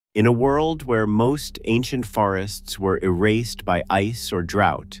In a world where most ancient forests were erased by ice or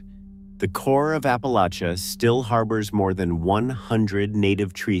drought, the core of Appalachia still harbors more than 100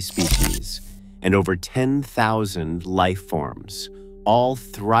 native tree species and over 10,000 life forms, all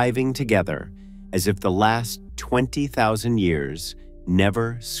thriving together as if the last 20,000 years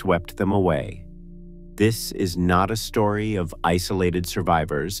never swept them away. This is not a story of isolated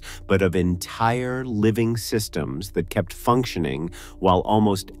survivors, but of entire living systems that kept functioning while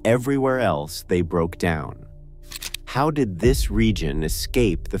almost everywhere else they broke down. How did this region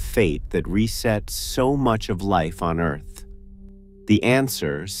escape the fate that reset so much of life on Earth? The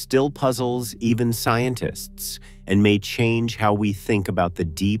answer still puzzles even scientists and may change how we think about the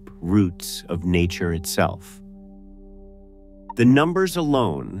deep roots of nature itself. The numbers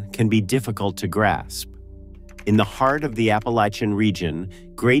alone can be difficult to grasp. In the heart of the Appalachian region,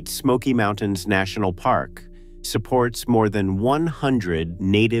 Great Smoky Mountains National Park supports more than 100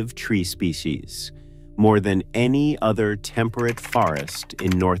 native tree species, more than any other temperate forest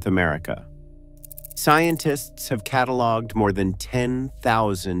in North America. Scientists have cataloged more than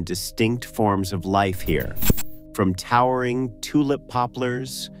 10,000 distinct forms of life here, from towering tulip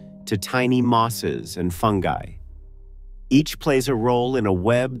poplars to tiny mosses and fungi. Each plays a role in a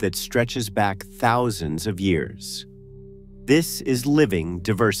web that stretches back thousands of years. This is living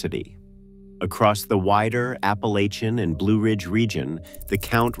diversity. Across the wider Appalachian and Blue Ridge region, the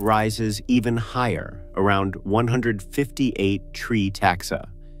count rises even higher, around 158 tree taxa,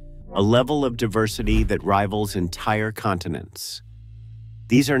 a level of diversity that rivals entire continents.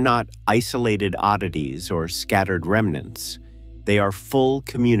 These are not isolated oddities or scattered remnants. They are full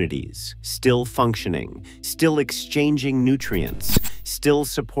communities, still functioning, still exchanging nutrients, still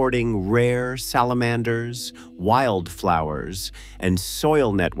supporting rare salamanders, wildflowers, and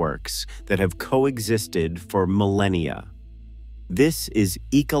soil networks that have coexisted for millennia. This is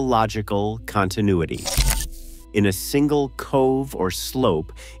ecological continuity. In a single cove or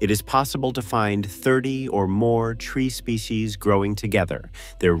slope, it is possible to find 30 or more tree species growing together,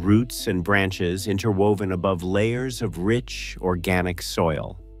 their roots and branches interwoven above layers of rich, organic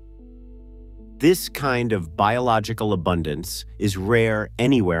soil. This kind of biological abundance is rare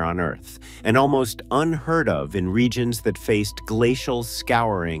anywhere on Earth, and almost unheard of in regions that faced glacial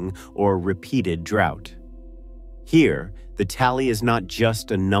scouring or repeated drought. Here, the tally is not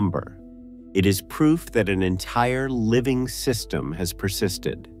just a number. It is proof that an entire living system has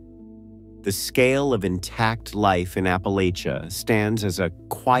persisted. The scale of intact life in Appalachia stands as a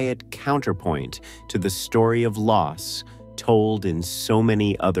quiet counterpoint to the story of loss told in so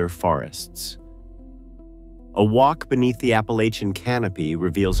many other forests. A walk beneath the Appalachian canopy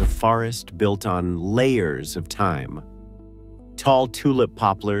reveals a forest built on layers of time. Tall tulip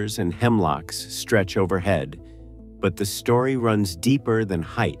poplars and hemlocks stretch overhead, but the story runs deeper than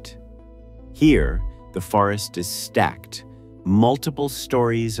height. Here, the forest is stacked, multiple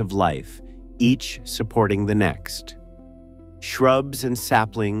stories of life, each supporting the next. Shrubs and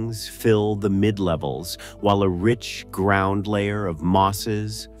saplings fill the mid-levels, while a rich ground layer of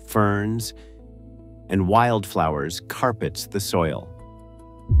mosses, ferns, and wildflowers carpets the soil.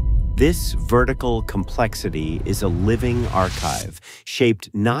 This vertical complexity is a living archive, shaped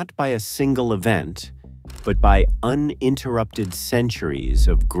not by a single event, but by uninterrupted centuries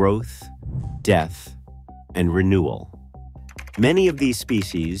of growth, death, and renewal. Many of these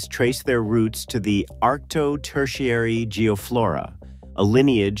species trace their roots to the Arcto-Tertiary geoflora, a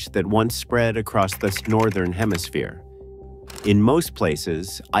lineage that once spread across the northern hemisphere. In most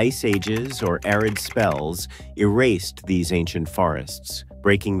places, ice ages or arid spells erased these ancient forests,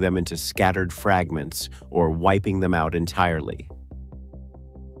 breaking them into scattered fragments or wiping them out entirely.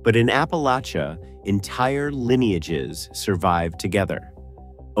 But in Appalachia, entire lineages survive together.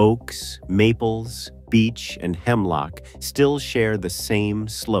 Oaks, maples, beech, and hemlock still share the same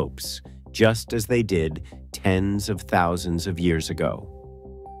slopes, just as they did tens of thousands of years ago.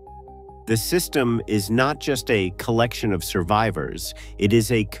 The system is not just a collection of survivors, it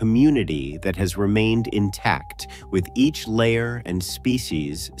is a community that has remained intact, with each layer and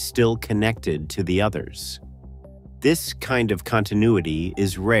species still connected to the others. This kind of continuity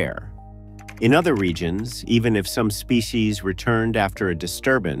is rare. In other regions, even if some species returned after a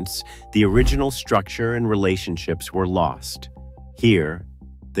disturbance, the original structure and relationships were lost. Here,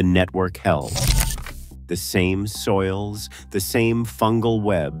 the network held. The same soils, the same fungal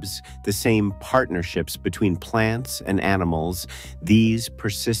webs, the same partnerships between plants and animals, these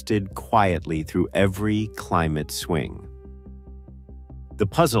persisted quietly through every climate swing. The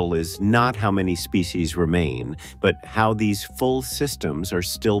puzzle is not how many species remain, but how these full systems are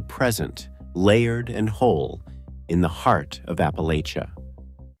still present, layered and whole, in the heart of Appalachia.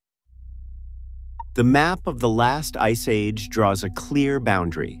 The map of the last ice age draws a clear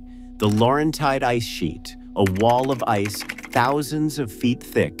boundary. The Laurentide ice sheet, a wall of ice thousands of feet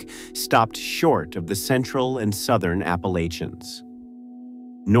thick, stopped short of the central and southern Appalachians.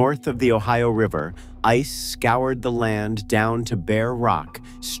 North of the Ohio River, ice scoured the land down to bare rock,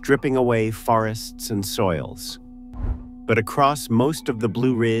 stripping away forests and soils. But across most of the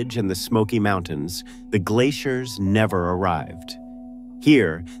Blue Ridge and the Smoky Mountains, the glaciers never arrived.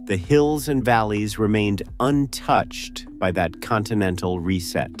 Here, the hills and valleys remained untouched by that continental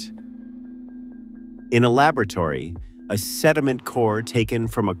reset. In a laboratory, a sediment core taken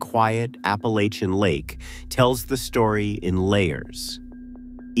from a quiet Appalachian lake tells the story in layers.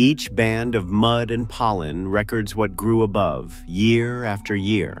 Each band of mud and pollen records what grew above, year after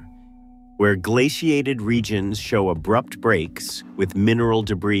year. Where glaciated regions show abrupt breaks, with mineral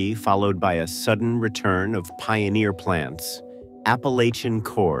debris followed by a sudden return of pioneer plants, Appalachian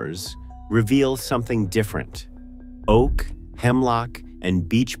cores reveal something different. Oak, hemlock, and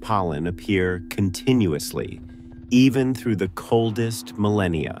beech pollen appear continuously, even through the coldest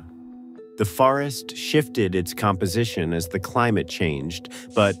millennia. The forest shifted its composition as the climate changed,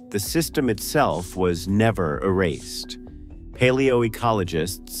 but the system itself was never erased.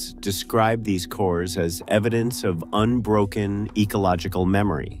 Paleoecologists describe these cores as evidence of unbroken ecological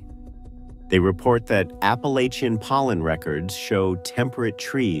memory. They report that Appalachian pollen records show temperate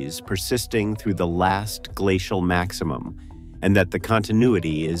trees persisting through the last glacial maximum, and that the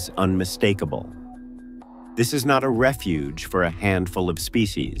continuity is unmistakable. This is not a refuge for a handful of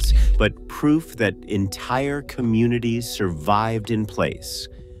species, but proof that entire communities survived in place,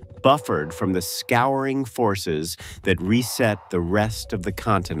 buffered from the scouring forces that reset the rest of the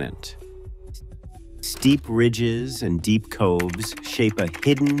continent. Steep ridges and deep coves shape a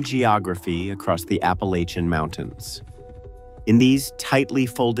hidden geography across the Appalachian Mountains. In these tightly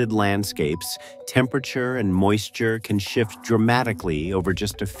folded landscapes, temperature and moisture can shift dramatically over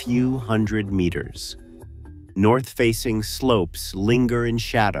just a few hundred meters. North-facing slopes linger in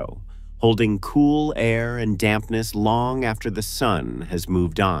shadow, holding cool air and dampness long after the sun has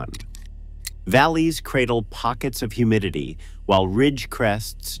moved on. Valleys cradle pockets of humidity, while ridge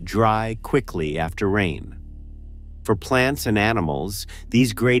crests dry quickly after rain. For plants and animals,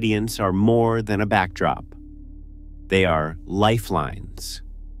 these gradients are more than a backdrop. They are lifelines.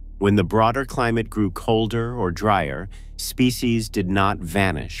 When the broader climate grew colder or drier, species did not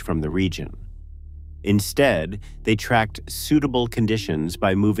vanish from the region. Instead, they tracked suitable conditions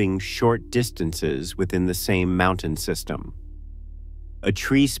by moving short distances within the same mountain system. A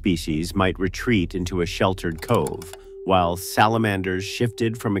tree species might retreat into a sheltered cove, while salamanders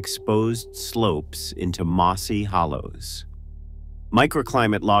shifted from exposed slopes into mossy hollows.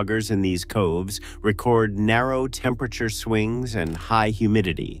 Microclimate loggers in these coves record narrow temperature swings and high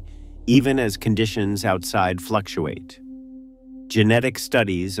humidity, even as conditions outside fluctuate. Genetic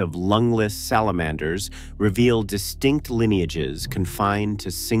studies of lungless salamanders reveal distinct lineages confined to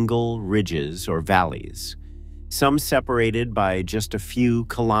single ridges or valleys, some separated by just a few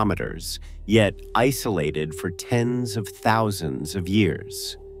kilometers, yet isolated for tens of thousands of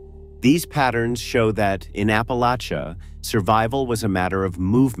years. These patterns show that, in Appalachia, survival was a matter of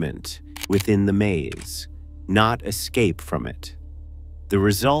movement within the maze, not escape from it. The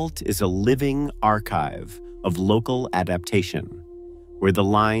result is a living archive of local adaptation, where the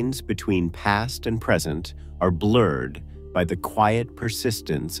lines between past and present are blurred by the quiet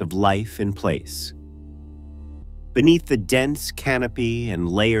persistence of life in place. Beneath the dense canopy and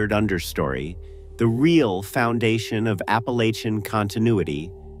layered understory, the real foundation of Appalachian continuity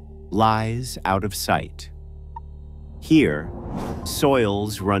lies out of sight. Here,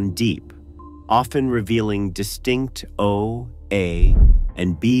 soils run deep, often revealing distinct O, A,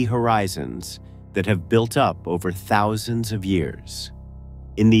 and B horizons that have built up over thousands of years.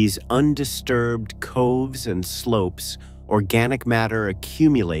 In these undisturbed coves and slopes, organic matter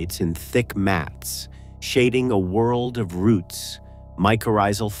accumulates in thick mats, shading a world of roots,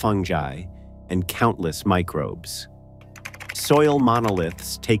 mycorrhizal fungi, and countless microbes. Soil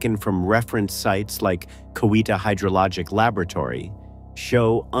monoliths taken from reference sites like Coweta Hydrologic Laboratory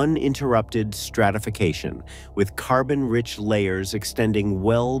show uninterrupted stratification, with carbon-rich layers extending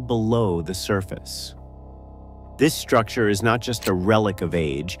well below the surface. This structure is not just a relic of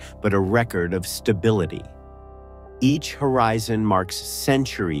age, but a record of stability. Each horizon marks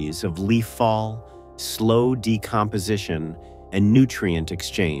centuries of leaf fall, slow decomposition, and nutrient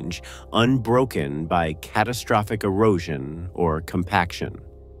exchange, unbroken by catastrophic erosion or compaction.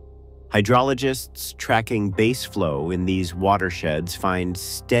 Hydrologists tracking base flow in these watersheds find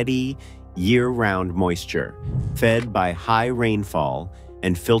steady, year-round moisture, fed by high rainfall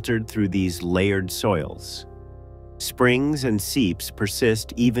and filtered through these layered soils. Springs and seeps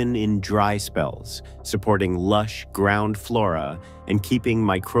persist even in dry spells, supporting lush ground flora and keeping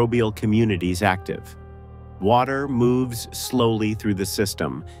microbial communities active. Water moves slowly through the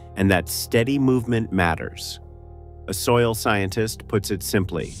system, and that steady movement matters. A soil scientist puts it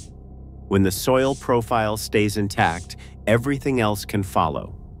simply: when the soil profile stays intact, everything else can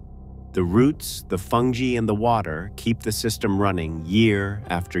follow. The roots, the fungi, and the water keep the system running year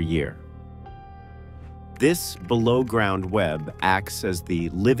after year. This below-ground web acts as the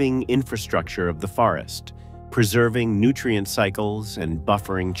living infrastructure of the forest, preserving nutrient cycles and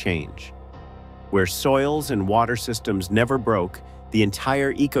buffering change. Where soils and water systems never broke, the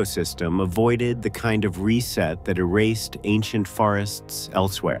entire ecosystem avoided the kind of reset that erased ancient forests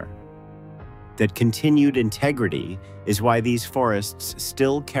elsewhere. That continued integrity is why these forests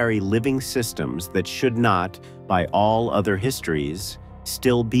still carry living systems that should not, by all other histories,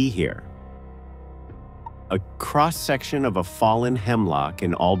 still be here. A cross-section of a fallen hemlock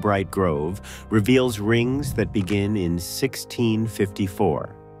in Albright Grove reveals rings that begin in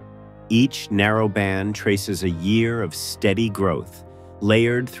 1654. Each narrow band traces a year of steady growth,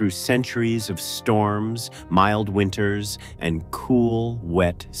 layered through centuries of storms, mild winters, and cool,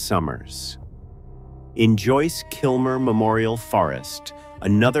 wet summers. In Joyce Kilmer Memorial Forest,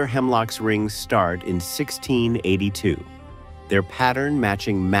 another hemlock's rings start in 1682. Their pattern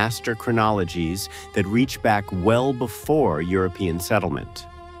matching master chronologies that reach back well before European settlement.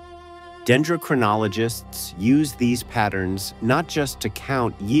 Dendrochronologists use these patterns not just to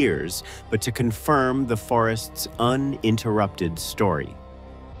count years, but to confirm the forest's uninterrupted story.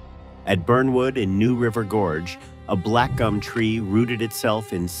 At Burnwood in New River Gorge, a black gum tree rooted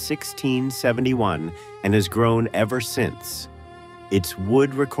itself in 1671 and has grown ever since, its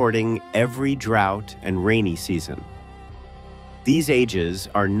wood recording every drought and rainy season. These ages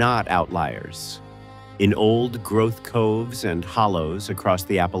are not outliers. In old growth coves and hollows across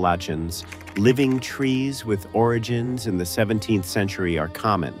the Appalachians, living trees with origins in the 17th century are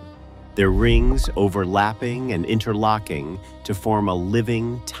common, their rings overlapping and interlocking to form a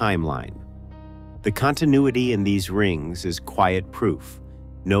living timeline. The continuity in these rings is quiet proof.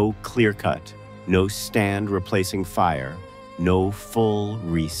 No clear cut, no stand replacing fire, no full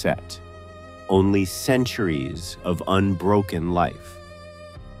reset. Only centuries of unbroken life.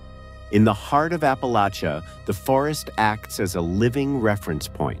 In the heart of Appalachia, the forest acts as a living reference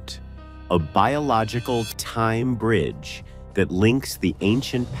point, a biological time bridge that links the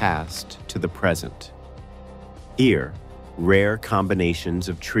ancient past to the present. Here, rare combinations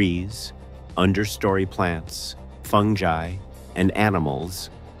of trees, understory plants, fungi, and animals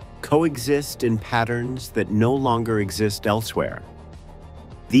coexist in patterns that no longer exist elsewhere.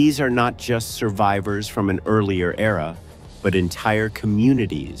 These are not just survivors from an earlier era, but entire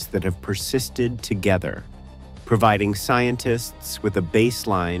communities that have persisted together, providing scientists with a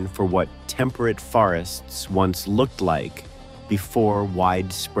baseline for what temperate forests once looked like before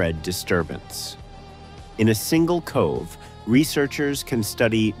widespread disturbance. In a single cove, researchers can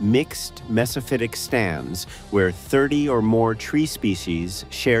study mixed mesophytic stands where 30 or more tree species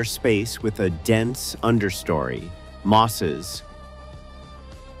share space with a dense understory, mosses,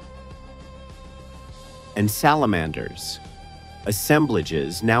 and salamanders,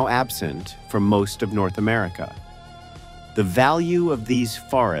 assemblages now absent from most of North America. The value of these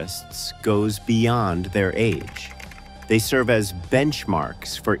forests goes beyond their age. They serve as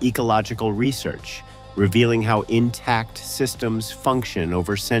benchmarks for ecological research, revealing how intact systems function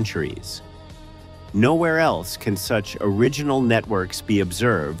over centuries. Nowhere else can such original networks be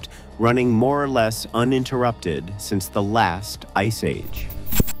observed, running more or less uninterrupted since the last ice age.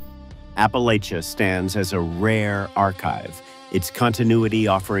 Appalachia stands as a rare archive, its continuity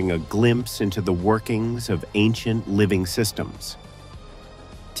offering a glimpse into the workings of ancient living systems.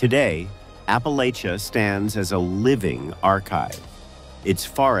 Today, Appalachia stands as a living archive, its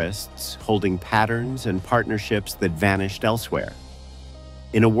forests holding patterns and partnerships that vanished elsewhere.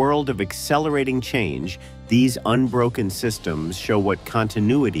 In a world of accelerating change, these unbroken systems show what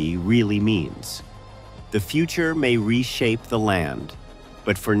continuity really means. The future may reshape the land,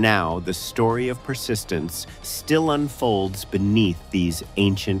 but for now, the story of persistence still unfolds beneath these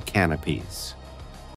ancient canopies.